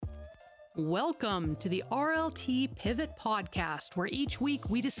Welcome to the RLT Pivot Podcast, where each week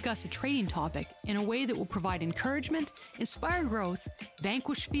we discuss a trading topic in a way that will provide encouragement, inspire growth,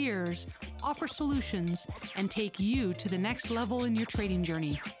 vanquish fears, offer solutions, and take you to the next level in your trading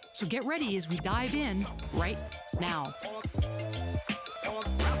journey. So get ready as we dive in right now.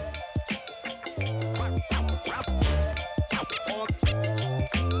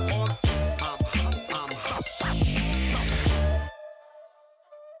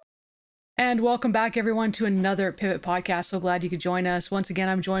 And welcome back, everyone, to another Pivot Podcast. So glad you could join us. Once again,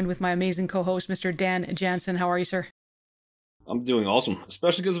 I'm joined with my amazing co-host, Mr. Dan Jansen. How are you, sir? I'm doing awesome,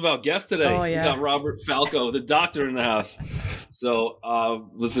 especially because of our guest today. Oh, yeah. We got Robert Falco, the doctor, in the house. So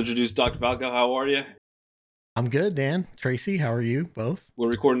let's introduce Dr. Falco. How are you? I'm good, Dan. Tracy, how are you both? We're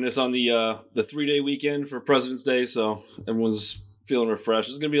recording this on the 3-day weekend for President's Day, so everyone's feeling refreshed.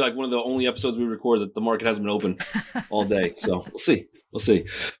 This is going to be like one of the only episodes we record that the market hasn't been open all day. So we'll see.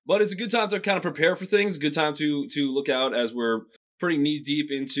 But it's a good time to kind of prepare for things, a good time to look out as we're pretty knee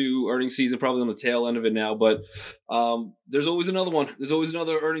deep into earnings season, probably on the tail end of it now. But there's always another one. There's always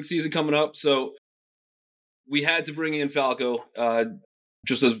another earnings season coming up. So we had to bring in Falco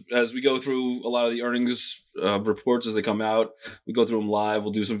just as we go through a lot of the earnings reports as they come out. We go through them live.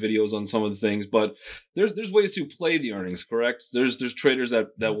 We'll do some videos on some of the things. But there's ways to play the earnings, correct? There's traders that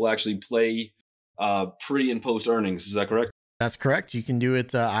will actually play pre and post earnings. Is that correct? That's correct. You can do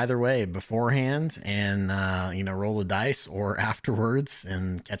it either way, beforehand and, roll the dice, or afterwards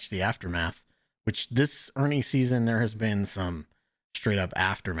and catch the aftermath, which this earnings season, there has been some straight up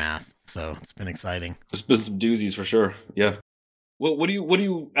aftermath. So it's been exciting. There's been some doozies for sure. Yeah. Well, what do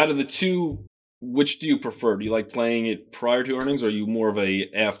you, out of the two, which do you prefer? Do you like playing it prior to earnings, or are you more of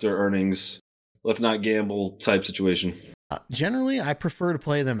a after earnings, let's not gamble type situation? Generally, I prefer to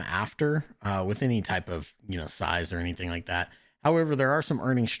play them after with any type of, size or anything like that. However, there are some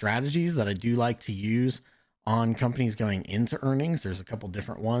earning strategies that I do like to use on companies going into earnings. There's a couple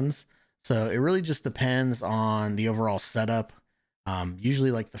different ones. So it really just depends on the overall setup.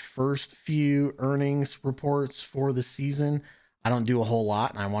 Usually like the first few earnings reports for the season, I don't do a whole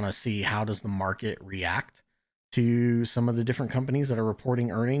lot, and I want to see how does the market react to some of the different companies that are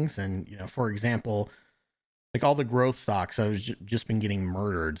reporting earnings. And, for example, like all the growth stocks, I've just been getting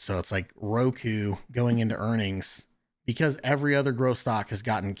murdered. So it's like Roku going into earnings, because every other growth stock has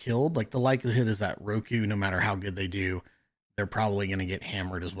gotten killed. Like the likelihood is that Roku, no matter how good they do, they're probably going to get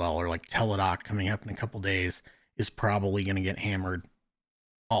hammered as well. Or like Teladoc coming up in a couple days is probably going to get hammered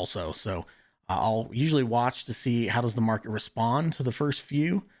also. So I'll usually watch to see how does the market respond to the first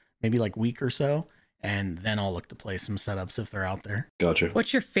few, maybe like week or so. And then I'll look to play some setups if they're out there. Gotcha.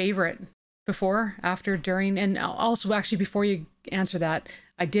 What's your favorite? Before, after, during, and also actually before you answer that,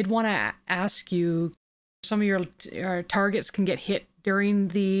 I did want to ask you, some of your targets can get hit during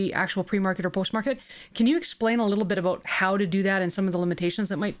the actual pre-market or post-market. Can you explain a little bit about how to do that and some of the limitations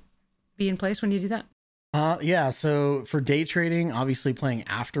that might be in place when you do that? Yeah. So for day trading, obviously playing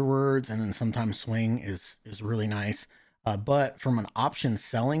afterwards and then sometimes swing is really nice. But from an option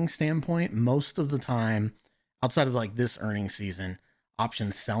selling standpoint, most of the time, outside of like this earnings season,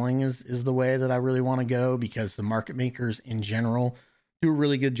 option selling is the way that I really want to go, because the market makers in general do a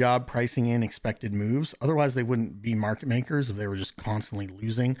really good job pricing in expected moves. Otherwise, they wouldn't be market makers if they were just constantly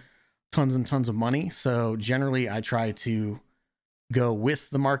losing tons and tons of money. So generally, I try to go with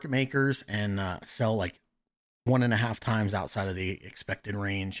the market makers and sell like 1.5 times outside of the expected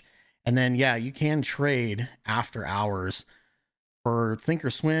range. And then, yeah, you can trade after hours. For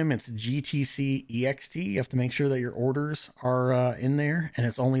Thinkorswim, it's GTC EXT. You have to make sure that your orders are in there, and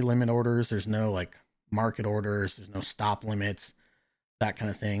it's only limit orders. There's no like market orders. There's no stop limits, that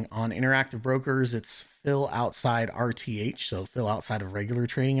kind of thing. On Interactive Brokers, it's fill outside RTH, so fill outside of regular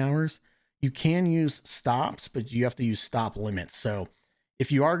trading hours. You can use stops, but you have to use stop limits. So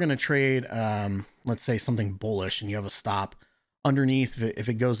if you are going to trade, let's say something bullish, and you have a stop underneath, if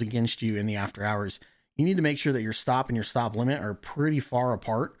it goes against you in the after hours, you need to make sure that your stop and your stop limit are pretty far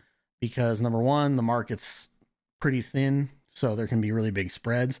apart, because number one, the market's pretty thin, so there can be really big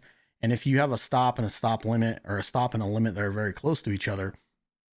spreads. And if you have a stop and a stop limit, or a stop and a limit that are very close to each other,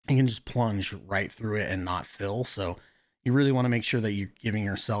 you can just plunge right through it and not fill. So you really want to make sure that you're giving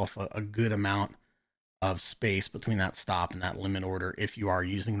yourself a good amount of space between that stop and that limit order if you are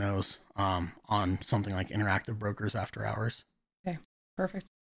using those on something like Interactive Brokers after hours. Okay, perfect.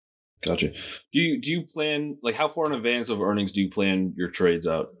 Gotcha. Do you plan, like, how far in advance of earnings do you plan your trades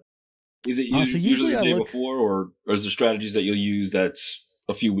out? Is it usually the day before, or is there strategies that you'll use that's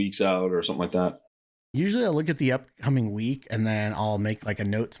a few weeks out or something like that? Usually I look at the upcoming week, and then I'll make like a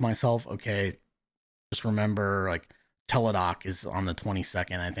note to myself, okay, just remember like Teladoc is on the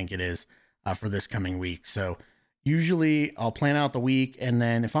 22nd, I think it is. for this coming week. So usually I'll plan out the week. And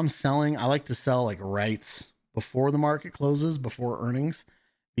then if I'm selling, I like to sell like right before the market closes, before earnings,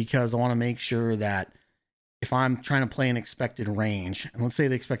 because I want to make sure that if I'm trying to play an expected range, and let's say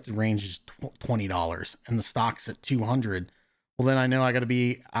the expected range is $20 and the stock's at 200, well, then I know I got to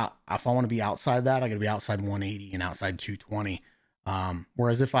be out. If I want to be outside that, I got to be outside 180 and outside 220.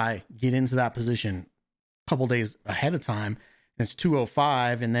 Whereas if I get into that position a couple days ahead of time and it's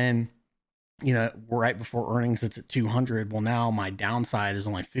 205, and then, you know, right before earnings, it's at 200. Well, now my downside is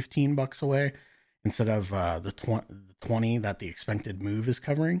only $15 away instead of the 20 that the expected move is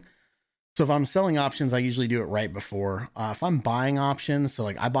covering. So if I'm selling options, I usually do it right before. If I'm buying options, so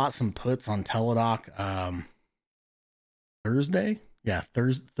like I bought some puts on Teladoc Thursday. Yeah,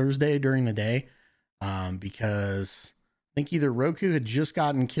 Thursday during the day, because I think either Roku had just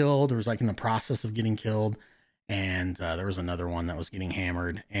gotten killed or was like in the process of getting killed, and there was another one that was getting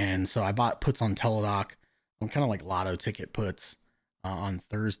hammered. And so I bought puts on Teladoc, kind of like lotto ticket puts on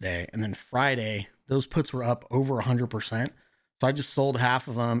Thursday. And then Friday, those puts were up over 100%. So I just sold half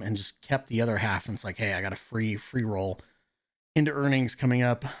of them and just kept the other half. And it's like, hey, I got a free roll into earnings coming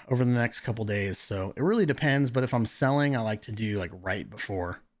up over the next couple days. So it really depends. But if I'm selling, I like to do like right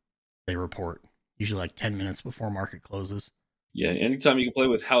before they report, usually like 10 minutes before market closes. Yeah, anytime you can play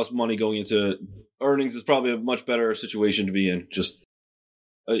with house money going into earnings is probably a much better situation to be in. Just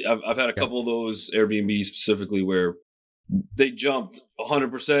I've had a couple of those Airbnb specifically where they jumped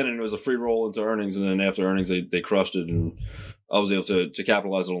 100% and it was a free roll into earnings, and then after earnings they crushed it, and I was able to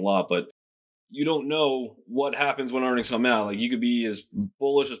capitalize on a lot. But you don't know what happens when earnings come out. Like, you could be as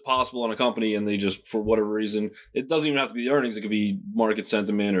bullish as possible on a company, and they just, for whatever reason, it doesn't even have to be the earnings. It could be market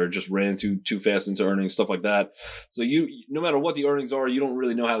sentiment or just ran too fast into earnings, stuff like that. So no matter what the earnings are, you don't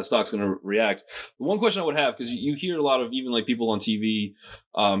really know how the stock's going to react. The one question I would have, because you hear a lot of, even like people on TV,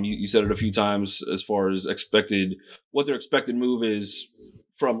 you said it a few times as far as what their expected move is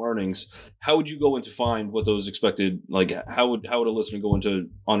from earnings. How would you go in to find what those expected, like how would a listener go in to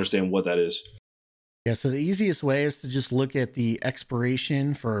understand what that is? Yeah, so the easiest way is to just look at the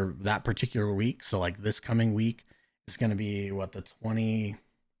expiration for that particular week. So like this coming week is going to be the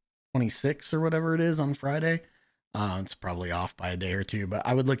 26th or whatever it is on Friday. It's probably off by a day or two, but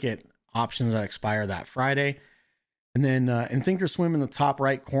I would look at options that expire that Friday. And then in Thinkorswim in the top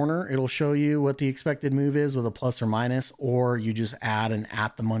right corner, it'll show you what the expected move is with a plus or minus, or you just add an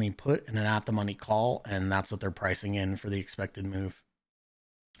at the money put and an at the money call, and that's what they're pricing in for the expected move.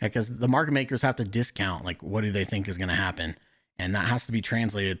 Because the market makers have to discount, like, what do they think is going to happen? And that has to be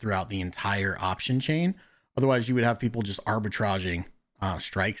translated throughout the entire option chain. Otherwise, you would have people just arbitraging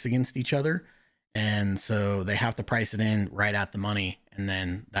strikes against each other. And so they have to price it in right at the money. And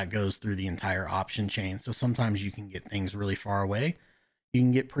then that goes through the entire option chain. So sometimes you can get things really far away. You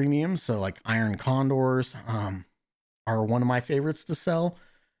can get premiums. So like iron condors are one of my favorites to sell,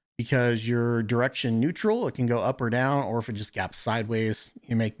 because you're direction neutral. It can go up or down, or if it just gaps sideways,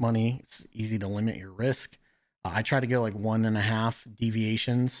 you make money. It's easy to limit your risk. I try to go like 1.5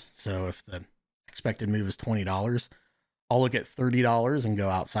 deviations. So if the expected move is $20, I'll look at $30 and go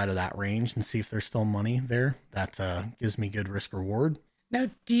outside of that range and see if there's still money there. That gives me good risk reward.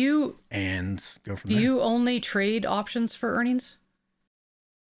 Now, do you only trade options for earnings?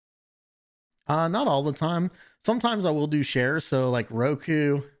 Not all the time. Sometimes I will do shares. So like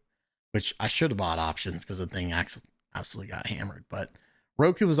Roku, which I should have bought options because the thing absolutely got hammered, but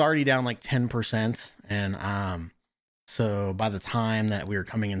Roku was already down like 10%. And so by the time that we were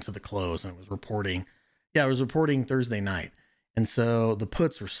coming into the close and it was reporting Thursday night. And so the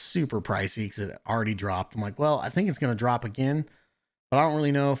puts were super pricey because it already dropped. I'm like, well, I think it's going to drop again, but I don't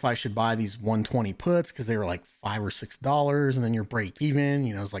really know if I should buy these 120 puts because they were like $5 or $6. And then your break even,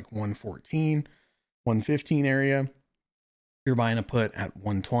 it's like 114, 115 area. You're buying a put at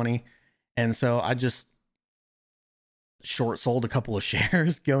 120. And so I just short sold a couple of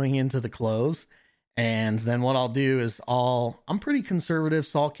shares going into the close. And then what I'll do is I'm pretty conservative.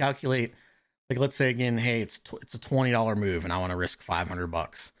 So I'll calculate, like, let's say again, hey, it's a $20 move and I want to risk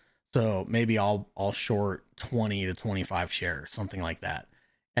 $500. So maybe I'll short 20 to 25 shares, something like that.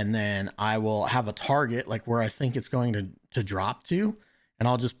 And then I will have a target, like where I think it's going to drop to. And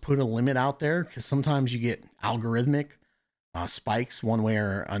I'll just put a limit out there, because sometimes you get algorithmic spikes one way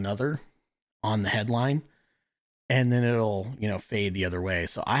or another on the headline, and then it'll, fade the other way.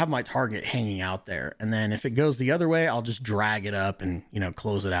 So I have my target hanging out there. And then if it goes the other way, I'll just drag it up and,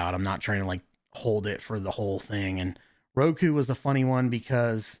 close it out. I'm not trying to like hold it for the whole thing. And Roku was a funny one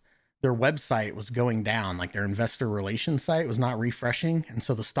because their website was going down, like their investor relations site was not refreshing. And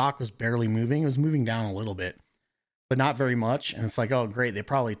so the stock was barely moving. It was moving down a little bit, but not very much. And it's like, oh, great. They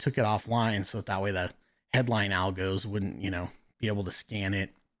probably took it offline. So that way the headline algos wouldn't, be able to scan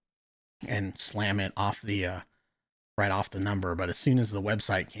it and slam it off the, right off the number. But as soon as the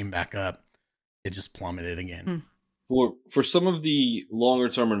website came back up, it just plummeted again. For some of the longer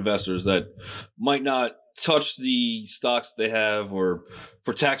term investors that might not touch the stocks they have, or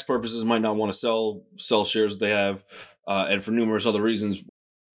for tax purposes might not want to sell shares that they have, and for numerous other reasons,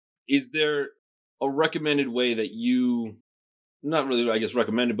 is there a recommended way that you, not really I guess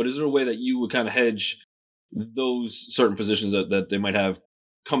recommended, but is there a way that you would kind of hedge those certain positions that they might have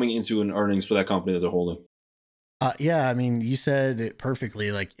coming into an earnings for that company that they're holding? Yeah, I mean, you said it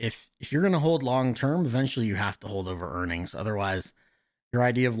perfectly. Like if you're going to hold long term, eventually you have to hold over earnings. Otherwise, your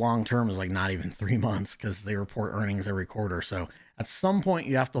idea of long term is like not even 3 months, because they report earnings every quarter. So at some point,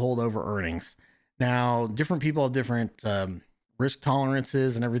 you have to hold over earnings. Now, different people have different risk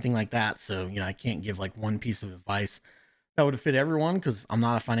tolerances and everything like that. So, I can't give like one piece of advice that would fit everyone, because I'm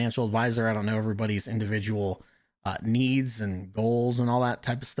not a financial advisor. I don't know everybody's individual needs and goals and all that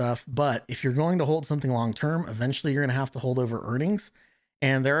type of stuff. But if you're going to hold something long term, eventually you're going to have to hold over earnings.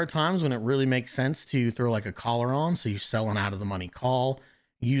 And there are times when it really makes sense to throw like a collar on. So you sell an out of the money call,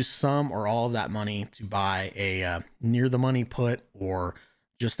 use some or all of that money to buy a near the money put, or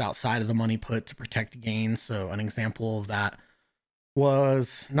just outside of the money put to protect the gains. So an example of that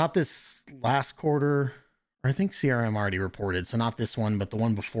was not this last quarter, or I think CRM already reported. So not this one, but the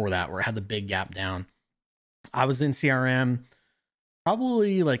one before that, where it had the big gap down. I was in CRM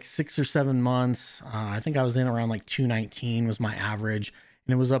probably like 6 or 7 months. I think I was in around like 219 was my average,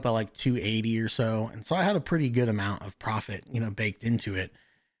 and it was up at like 280 or so. And so I had a pretty good amount of profit, baked into it.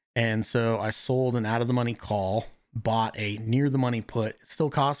 And so I sold an out of the money call, bought a near the money put. It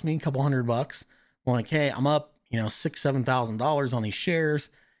still cost me a couple $100. I'm like, hey, I'm up, $6,000-$7,000 on these shares.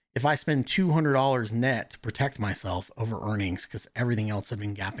 If I spend $200 net to protect myself over earnings, because everything else had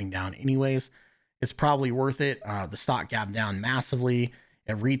been gapping down anyways, it's probably worth it. The stock gapped down massively.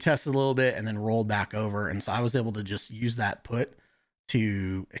 It retested a little bit and then rolled back over. And so I was able to just use that put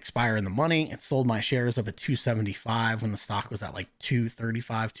to expire in the money. It sold my shares up at 275 when the stock was at like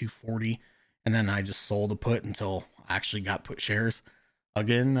 235, 240. And then I just sold a put until I actually got put shares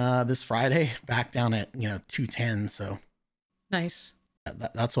again this Friday, back down at 210. So nice.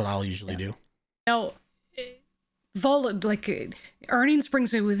 That's what I'll usually do. Now, earnings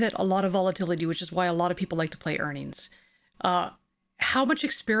brings with it a lot of volatility, which is why a lot of people like to play earnings. How much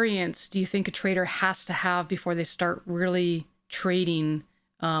experience do you think a trader has to have before they start really trading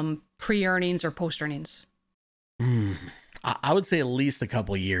pre-earnings or post-earnings? I would say at least a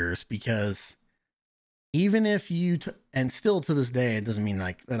couple years, because even if you, and still to this day, it doesn't mean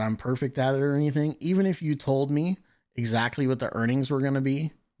like that I'm perfect at it or anything. Even if you told me exactly what the earnings were going to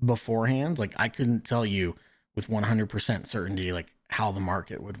be beforehand, like I couldn't tell you with 100% certainty, like how the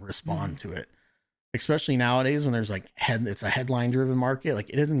market would respond to it, especially nowadays when there's like it's a headline driven market. Like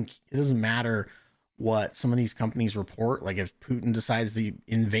it doesn't matter what some of these companies report. Like if Putin decides to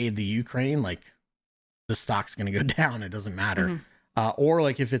invade the Ukraine, like the stock's going to go down. It doesn't matter. Or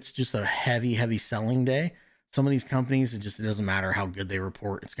like if it's just a heavy selling day, some of these companies, it doesn't matter how good they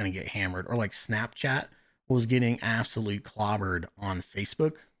report, it's going to get hammered. Or like Snapchat was getting absolute clobbered on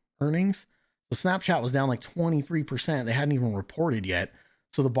Facebook earnings. So Snapchat was down like 23%. They hadn't even reported yet.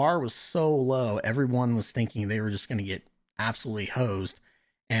 So the bar was so low. Everyone was thinking they were just going to get absolutely hosed.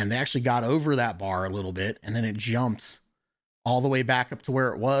 And they actually got over that bar a little bit. And then it jumped all the way back up to where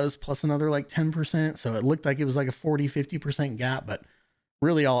it was, plus another like 10%. So it looked like it was like a 40-50% gap. But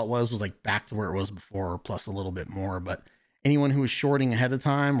really all it was like back to where it was before, plus a little bit more. But anyone who was shorting ahead of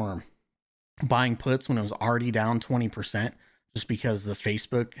time or buying puts when it was already down 20%, just because the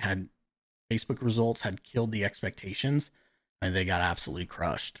Facebook results had killed the expectations, and they got absolutely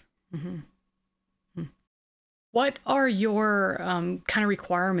crushed. What are your kind of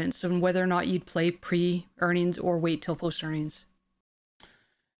requirements on whether or not you'd play pre-earnings or wait till post-earnings?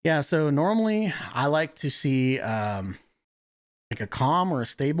 Yeah, so normally I like to see like a calm or a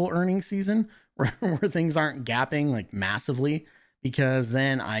stable earnings season where things aren't gapping like massively, because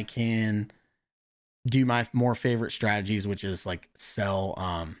then I can do my more favorite strategies, which is like sell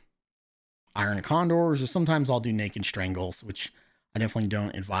iron condors, or sometimes I'll do naked strangles, which I definitely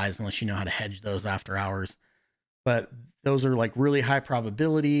don't advise unless you know how to hedge those after hours. But those are like really high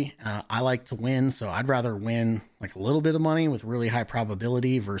probability. I like to win, so I'd rather win like a little bit of money with really high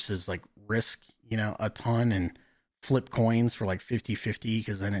probability versus like risk, a ton and flip coins for like 50-50,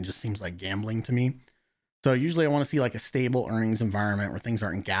 because then it just seems like gambling to me. So usually I want to see like a stable earnings environment where things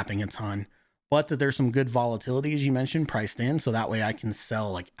aren't gapping a ton, but that there's some good volatility, as you mentioned, priced in. So that way I can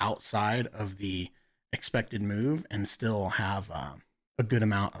sell like outside of the expected move and still have a good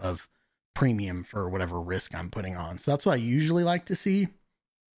amount of premium for whatever risk I'm putting on. So that's what I usually like to see.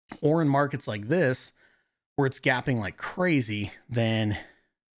 Or in markets like this, where it's gapping like crazy, then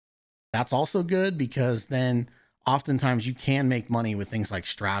that's also good, because then oftentimes you can make money with things like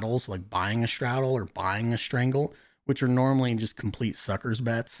straddles, like buying a straddle or buying a strangle, which are normally just complete suckers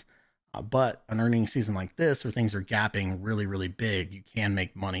bets. But an earnings season like this, where things are gapping really, really big, you can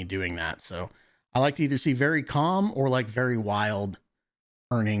make money doing that. So I like to either see very calm or like very wild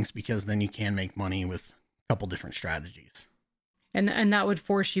earnings, because then you can make money with a couple different strategies. And that would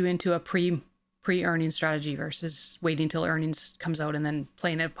force you into a pre-earnings strategy versus waiting till earnings comes out and then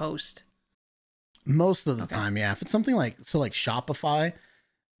playing it post. Most of the time, yeah. If it's something like Shopify,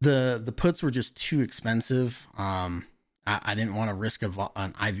 the puts were just too expensive. I didn't want to risk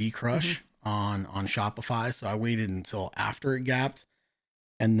an IV crush on Shopify, so I waited until after it gapped,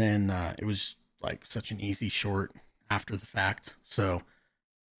 and then it was like such an easy short after the fact. So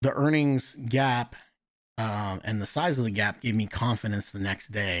the earnings gap and the size of the gap gave me confidence the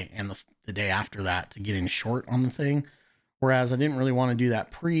next day and the day after that to get in short on the thing, whereas I didn't really want to do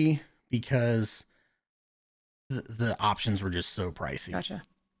that pre, because the options were just so pricey. Gotcha.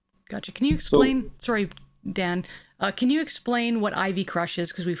 Can you explain? Sorry, Dan. Can you explain what IV crush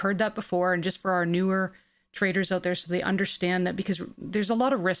is? Because we've heard that before, and just for our newer traders out there, so they understand that, because there's a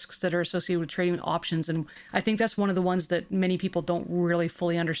lot of risks that are associated with trading with options, and I think that's one of the ones that many people don't really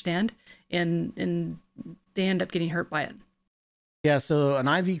fully understand, and they end up getting hurt by it. Yeah. So an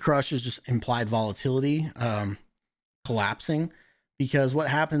IV crush is just implied volatility collapsing. Because what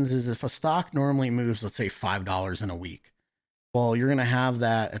happens is, if a stock normally moves, let's say $5 in a week, well, you're going to have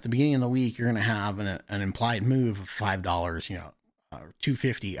that at the beginning of the week, you're going to have an implied move of $5,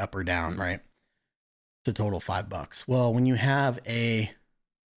 $2.50 up or down, right? To total $5. Well, when you have a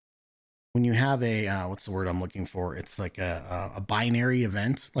what's the word I'm looking for? It's like a binary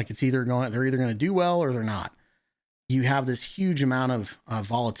event. Like they're either going to do well or they're not. You have this huge amount of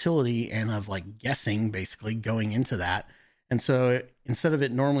volatility and of like guessing basically going into that. And so instead of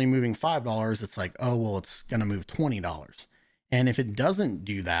it normally moving $5, it's like, oh, well, it's going to move $20. And if it doesn't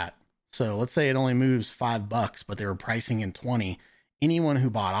do that, so let's say it only moves $5, but they were pricing in 20, anyone who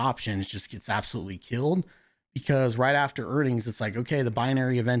bought options just gets absolutely killed, because right after earnings, it's like, okay, the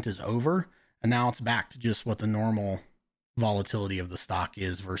binary event is over. And now it's back to just what the normal volatility of the stock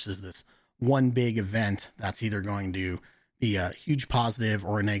is, versus this one big event that's either going to be a huge positive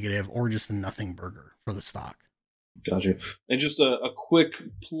or a negative or just a nothing burger for the stock. Gotcha. And just a quick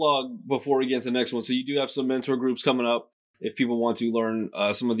plug before we get into the next one. So you do have some mentor groups coming up. If people want to learn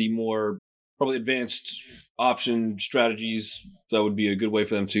some of the more probably advanced option strategies, that would be a good way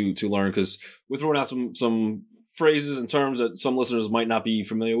for them to learn, because we're throwing out some phrases and terms that some listeners might not be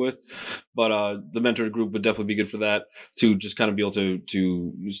familiar with. But the mentor group would definitely be good for that, to just kind of be able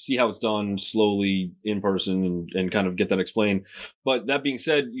to see how it's done slowly in person and kind of get that explained. But that being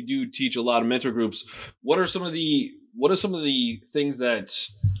said, you do teach a lot of mentor groups. What are some of the things that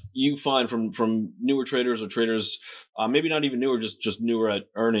you find from newer traders or traders, maybe not even newer, just newer at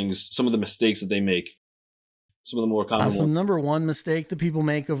earnings, some of the mistakes that they make? Some of the more common ones. So number one mistake that people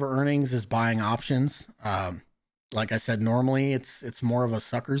make over earnings is buying options. Like I said, normally it's more of a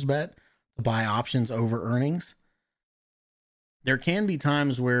sucker's bet to buy options over earnings. There can be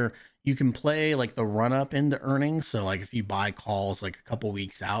times where you can play like the run up into earnings. So like if you buy calls like a couple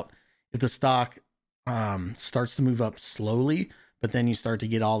weeks out, if the stock starts to move up slowly, but then you start to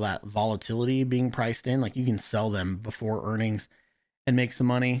get all that volatility being priced in, like you can sell them before earnings and make some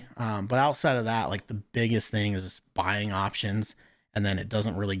money. But outside of that, like the biggest thing is buying options, and then it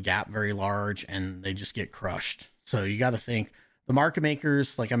doesn't really gap very large and they just get crushed. So you got to think, the market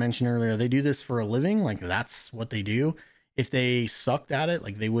makers, like I mentioned earlier, they do this for a living. Like that's what they do. If they sucked at it,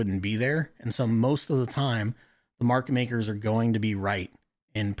 like they wouldn't be there. And so most of the time, the market makers are going to be right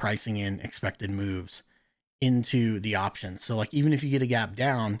in pricing in expected moves into the options. So like, even if you get a gap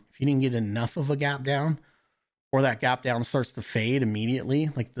down, if you didn't get enough of a gap down, or that gap down starts to fade immediately,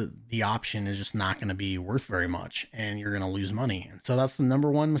 like the option is just not going to be worth very much and you're going to lose money. And so that's the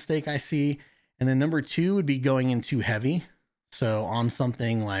number one mistake I see. And then number two would be going in too heavy. So on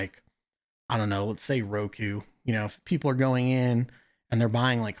something like, I don't know, let's say Roku, if people are going in and they're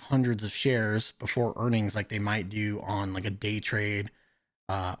buying like hundreds of shares before earnings, like they might do on like a day trade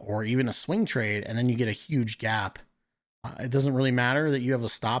or even a swing trade, and then you get a huge gap. It doesn't really matter that you have a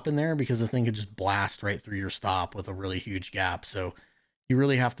stop in there, because the thing could just blast right through your stop with a really huge gap. So you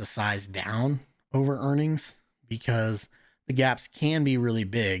really have to size down over earnings, because the gaps can be really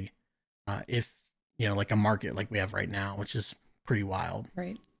big if, like a market like we have right now, which is pretty wild.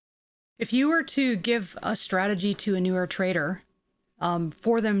 Right. If you were to give a strategy to a newer trader,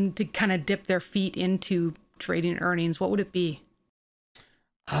 for them to kind of dip their feet into trading earnings, what would it be?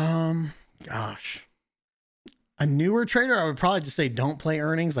 Gosh, a newer trader, I would probably just say don't play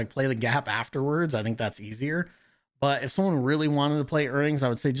earnings, like play the gap afterwards. I think that's easier. But if someone really wanted to play earnings, I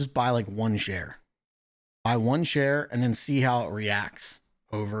would say just buy like one share. Buy one share and then see how it reacts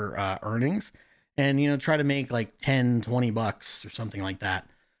over earnings. And, try to make like 10, 20 bucks or something like that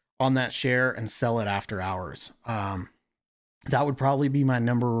on that share and sell it after hours. That would probably be my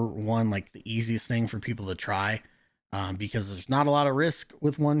number one, like the easiest thing for people to try, because there's not a lot of risk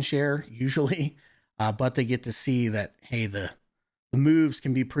with one share usually, but they get to see that, hey, the moves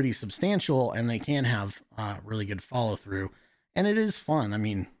can be pretty substantial and they can have really good follow through. And it is fun. I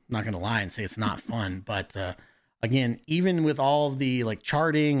mean, I'm not going to lie and say it's not fun, but again, even with all of the like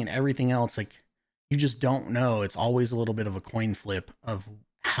charting and everything else, like you just don't know. It's always a little bit of a coin flip of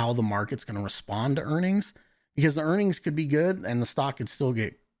how the market's going to respond to earnings, because the earnings could be good and the stock could still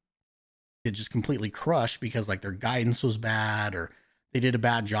get just completely crushed because like their guidance was bad or they did a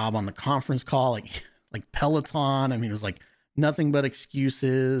bad job on the conference call, like Peloton. I mean, it was like nothing but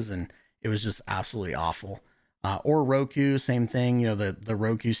excuses and it was just absolutely awful. Or Roku, same thing. The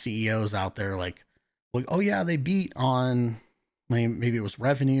Roku CEOs out there like, oh yeah, they beat on maybe it was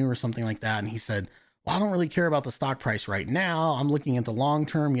revenue or something like that. And he said, well, I don't really care about the stock price right now. I'm looking at the long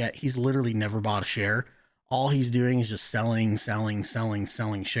term. Yet he's literally never bought a share. All he's doing is just selling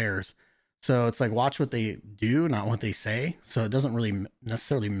shares. So it's like, watch what they do, not what they say. So it doesn't really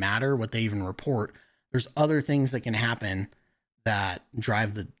necessarily matter what they even report. There's other things that can happen that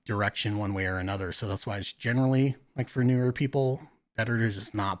drive the direction one way or another. So that's why it's generally, like for newer people, better to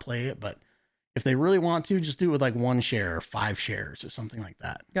just not play it. But if they really want to, just do it with like one share or 5 shares or something like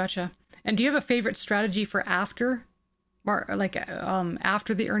that. Gotcha. And do you have a favorite strategy for after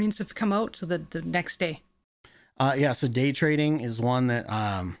the earnings have come out, so the next day? Yeah. So day trading is one that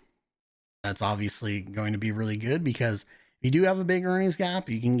that's obviously going to be really good, because if you do have a big earnings gap,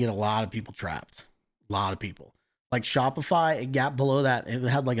 you can get a lot of people trapped. A lot of people. Like Shopify, it gapped below that. It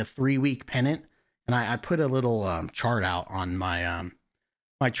had like a 3-week pennant, and I put a little chart out on my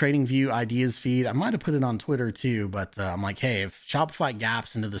my Trading View ideas feed. I might have put it on Twitter too, but I'm like, hey, if Shopify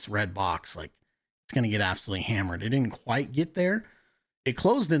gaps into this red box, like it's going to get absolutely hammered. It didn't quite get there. It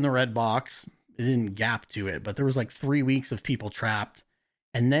closed in the red box. It didn't gap to it, but there was like 3 weeks of people trapped.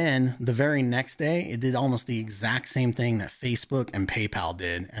 And then the very next day, it did almost the exact same thing that Facebook and PayPal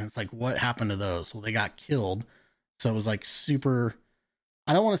did. And it's like, what happened to those? Well, they got killed. So it was like super,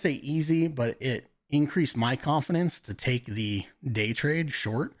 I don't want to say easy, but it increased my confidence to take the day trade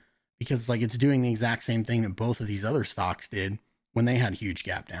short, because like it's doing the exact same thing that both of these other stocks did when they had huge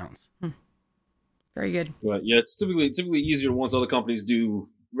gap downs. Very good. Right. Yeah, it's typically easier once other companies do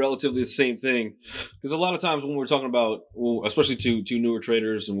relatively the same thing, because a lot of times when we're talking about, well, especially to newer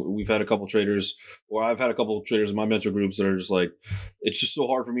traders, and we've had a couple traders, or I've had a couple of traders in my mentor groups that are just like, it's just so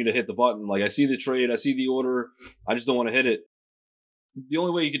hard for me to hit the button. Like I see the trade, I see the order, I just don't want to hit it. The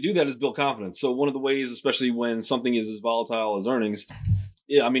only way you could do that is build confidence. So one of the ways, especially when something is as volatile as earnings,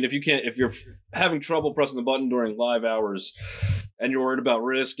 yeah, I mean, if you're having trouble pressing the button during live hours and you're worried about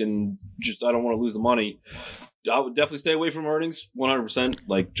risk and just, I don't want to lose the money, I would definitely stay away from earnings 100%.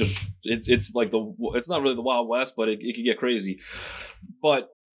 Like just, it's like it's not really the Wild West, but it could get crazy. But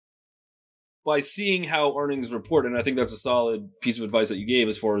by seeing how earnings report, and I think that's a solid piece of advice that you gave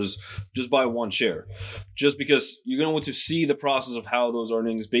as far as just buy one share, just because you're going to want to see the process of how those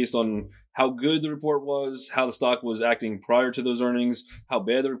earnings, based on how good the report was, how the stock was acting prior to those earnings, how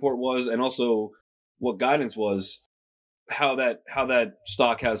bad the report was, and also what guidance was, how that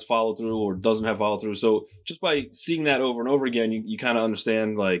stock has follow through or doesn't have follow through. So just by seeing that over and over again, you kind of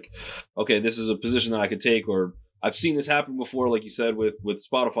understand like, okay, this is a position that I could take, or I've seen this happen before, like you said with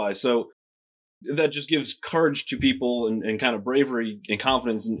Spotify. So that just gives courage to people and kind of bravery and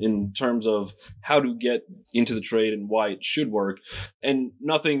confidence in terms of how to get into the trade and why it should work. And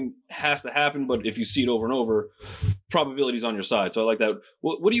nothing has to happen, but if you see it over and over, probability is on your side. So I like that.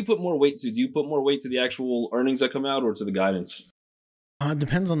 What do you put more weight to? Do you put more weight to the actual earnings that come out or to the guidance? It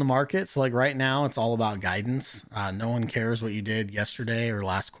depends on the market. So like right now, it's all about guidance. No one cares what you did yesterday or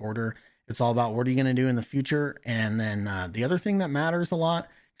last quarter. It's all about what are you going to do in the future. And then the other thing that matters a lot,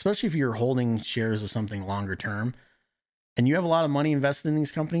 especially if you're holding shares of something longer term and you have a lot of money invested in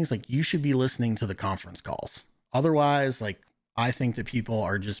these companies, like you should be listening to the conference calls. Otherwise, like I think that people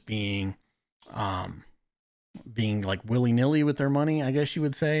are just being like willy-nilly with their money, I guess you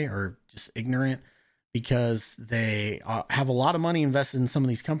would say, or just ignorant, because they have a lot of money invested in some of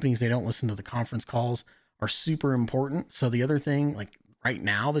these companies. They don't listen to the conference calls, are super important. So the other thing, like right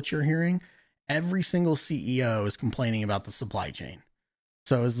now that you're hearing, every single CEO is complaining about the supply chain.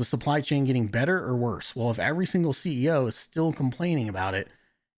 So is the supply chain getting better or worse? Well, if every single CEO is still complaining about it,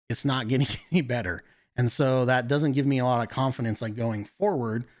 it's not getting any better. And so that doesn't give me a lot of confidence, like going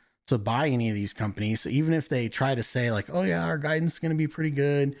forward, to buy any of these companies. So even if they try to say like, oh yeah, our guidance is going to be pretty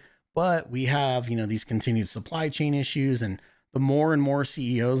good, but we have, these continued supply chain issues, and the more and more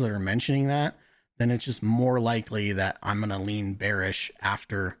CEOs that are mentioning that, then it's just more likely that I'm going to lean bearish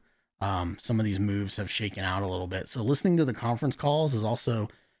after some of these moves have shaken out a little bit. So listening to the conference calls is also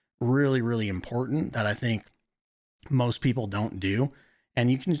really, really important, that I think most people don't do. And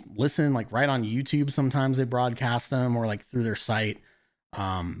you can listen like right on YouTube. Sometimes they broadcast them, or like through their site.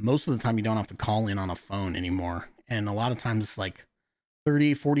 Most of the time you don't have to call in on a phone anymore. And a lot of times it's like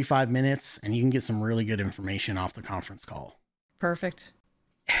 30, 45 minutes, and you can get some really good information off the conference call. Perfect.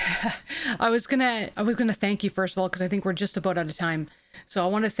 I was gonna thank you first of all, because I think we're just about out of time. So I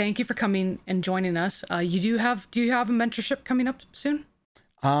want to thank you for coming and joining us. Do you have a mentorship coming up soon?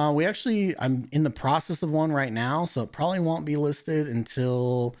 I'm in the process of one right now, so it probably won't be listed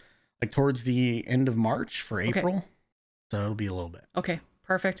until like towards the end of March for April. Okay. So it'll be a little bit. Okay,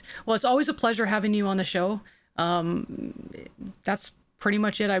 perfect. Well, it's always a pleasure having you on the show. That's pretty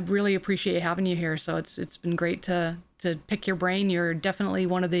much it. I really appreciate having you here. So it's been great to pick your brain. You're definitely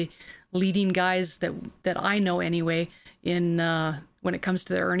one of the leading guys that I know anyway in when it comes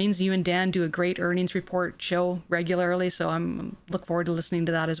to the earnings. You and Dan do a great earnings report show regularly, so I'm look forward to listening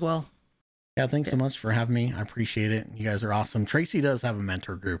to that as well. Yeah, thanks so much for having me. I appreciate it. You guys are awesome. Tracy does have a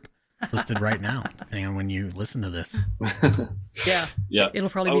mentor group listed right now, depending on when you listen to this. Yeah. It'll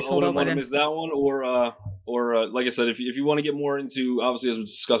probably be sold out by then. Miss that one, or like I said, if you want to get more into, obviously as we're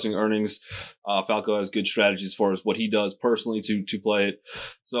discussing earnings, Falco has good strategies as far as what he does personally to play it.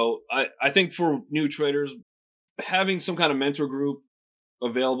 So I think for new traders, having some kind of mentor group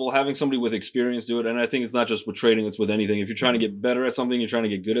available, having somebody with experience do it, and I think it's not just with trading, it's with anything. If you're trying to get better at something, you're trying to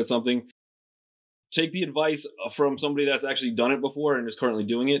get good at something, take the advice from somebody that's actually done it before and is currently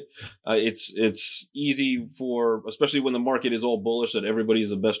doing it. It's easy for, especially when the market is all bullish, that everybody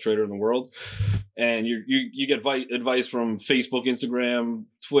is the best trader in the world, and you get advice from Facebook, Instagram,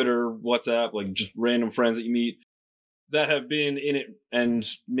 Twitter, WhatsApp, like just random friends that you meet that have been in it and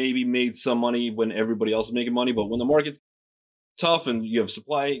maybe made some money when everybody else is making money. But when the market's tough and you have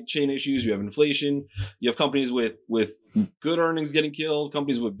supply chain issues, you have inflation, you have companies with good earnings getting killed,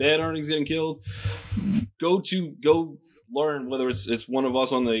 companies with bad earnings getting killed, go learn, whether it's one of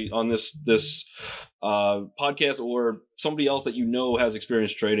us on this podcast or somebody else that has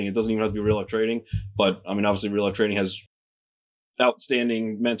experience trading. It doesn't even have to be real life trading, but I mean, obviously real life trading has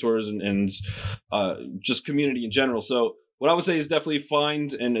outstanding mentors and just community in general. So what I would say is definitely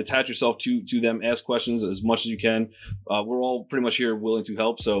find and attach yourself to them, ask questions as much as you can. We're all pretty much here willing to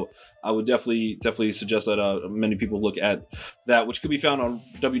help. So I would definitely suggest that many people look at that, which could be found on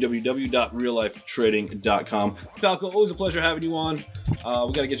www.reallifetrading.com. Falco, always a pleasure having you on. We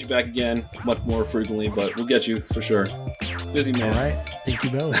got to get you back again much more frequently, but we'll get you for sure. Busy man. All right. Thank you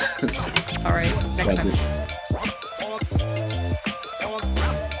both. All right. Next time.